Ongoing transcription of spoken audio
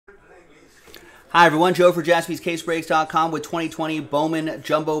Hi everyone, Joe for JaspysCaseBreaks.com with 2020 Bowman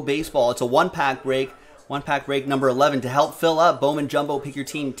Jumbo Baseball. It's a one-pack break number 11. To help fill up Bowman Jumbo, pick your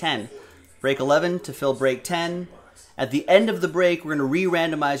team 10. Break 11 to fill break 10. At the end of the break, we're going to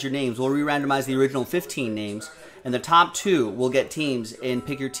re-randomize your names. We'll re-randomize the original 15 names, and the top two will get teams in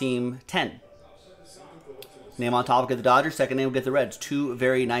pick your team 10. Name on top will get the Dodgers, second name will get the Reds. Two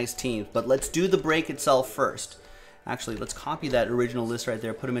very nice teams. But let's do the break itself first. Actually, let's copy that original list right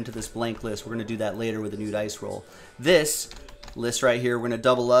there, put them into this blank list. We're going to do that later with a new dice roll. This list right here, we're going to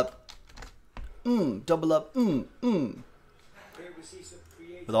double up. With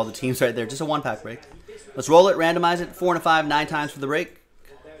all the teams right there. Just a one-pack break. Let's roll it, randomize it. 4 and a 5, 9 times for the break.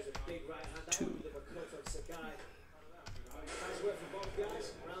 2.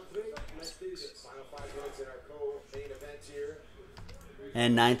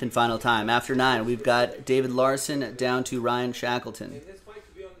 And 9th and final time. After 9, we've got David Larson down to Ryan Shackleton.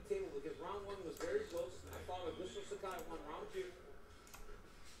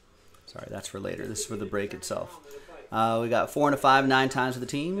 Sorry, that's for later. This is for the break itself. We got 4 and a 5, 9 times for the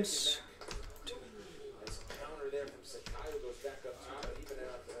teams.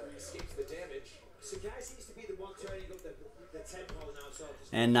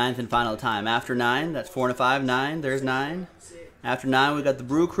 And 9th and final time. After 9, that's 4 and a 5, 9. There's 9. After 9, we got the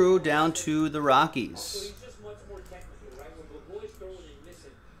Brew Crew down to the Rockies.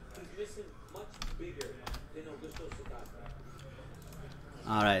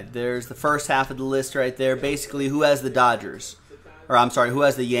 All right, there's the first half of the list right there. Basically, who has the Dodgers? Or, I'm sorry, who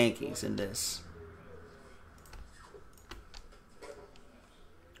has the Yankees in this?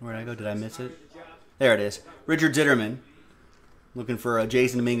 Where did I go? Did I miss it? There it is. Richard Zitterman. Looking for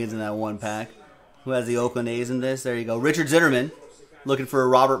Jason Dominguez in that one pack. Who has the Oakland A's in this? There you go. Richard Zitterman. Looking for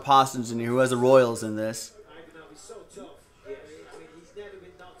Robert Postons in here. Who has the Royals in this?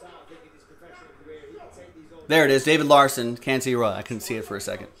 There it is. David Larson. Can't see Roy. I couldn't see it for a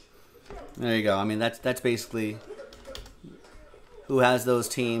second. There you go. I mean, that's basically who has those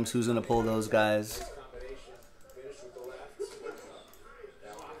teams. Who's going to pull those guys.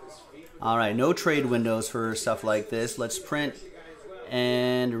 All right. No trade windows for stuff like this. Let's print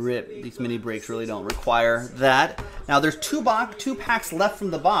and rip. These mini breaks really don't require that. Now there's two packs left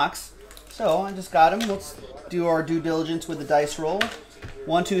from the box, so I just got them. Let's do our due diligence with the dice roll.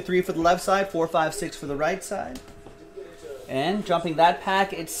 1, 2, 3 for the left side, 4, 5, 6 for the right side. And jumping that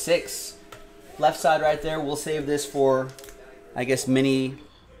pack, it's 6. Left side right there. We'll save this for, I guess, mini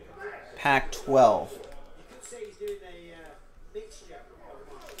pack 12.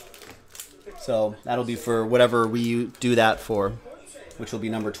 So that'll be for whatever we do that for, which will be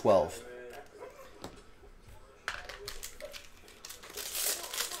number 12.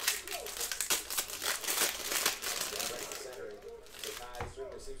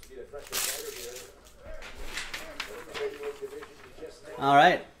 All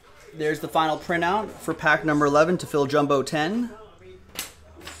right, there's the final printout for pack number 11 to fill Jumbo 10.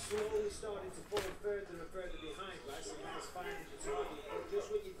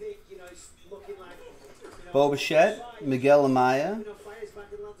 Bo Bichette, Miguel Amaya,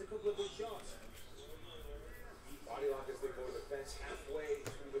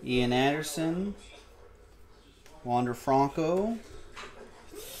 Ian Anderson, Wander Franco.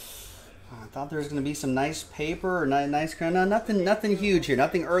 I thought there was going to be some nice paper or nice kind of nothing huge here,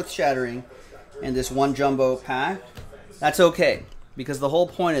 nothing earth-shattering in this one jumbo pack. That's okay, because the whole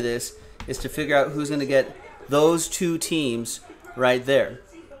point of this is to figure out who's going to get those two teams right there.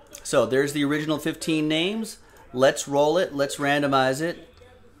 So there's the original 15 names. Let's roll it. Let's randomize it.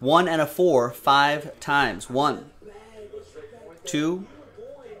 1 and a 4, 5 times. 1, 2,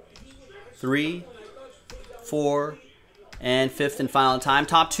 3, 4, and 5th and final time.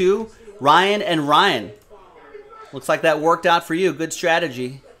 Top 2, Ryan and Ryan. Looks like that worked out for you. Good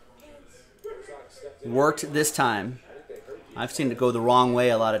strategy. Worked this time. I've seen it go the wrong way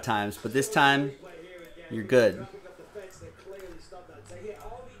a lot of times, but this time, you're good.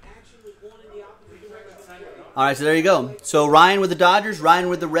 All right, so there you go. So Ryan with the Dodgers, Ryan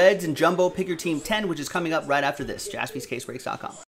with the Reds, and Jumbo pick your team 10, which is coming up right after this. JaspysCaseBreaks.com.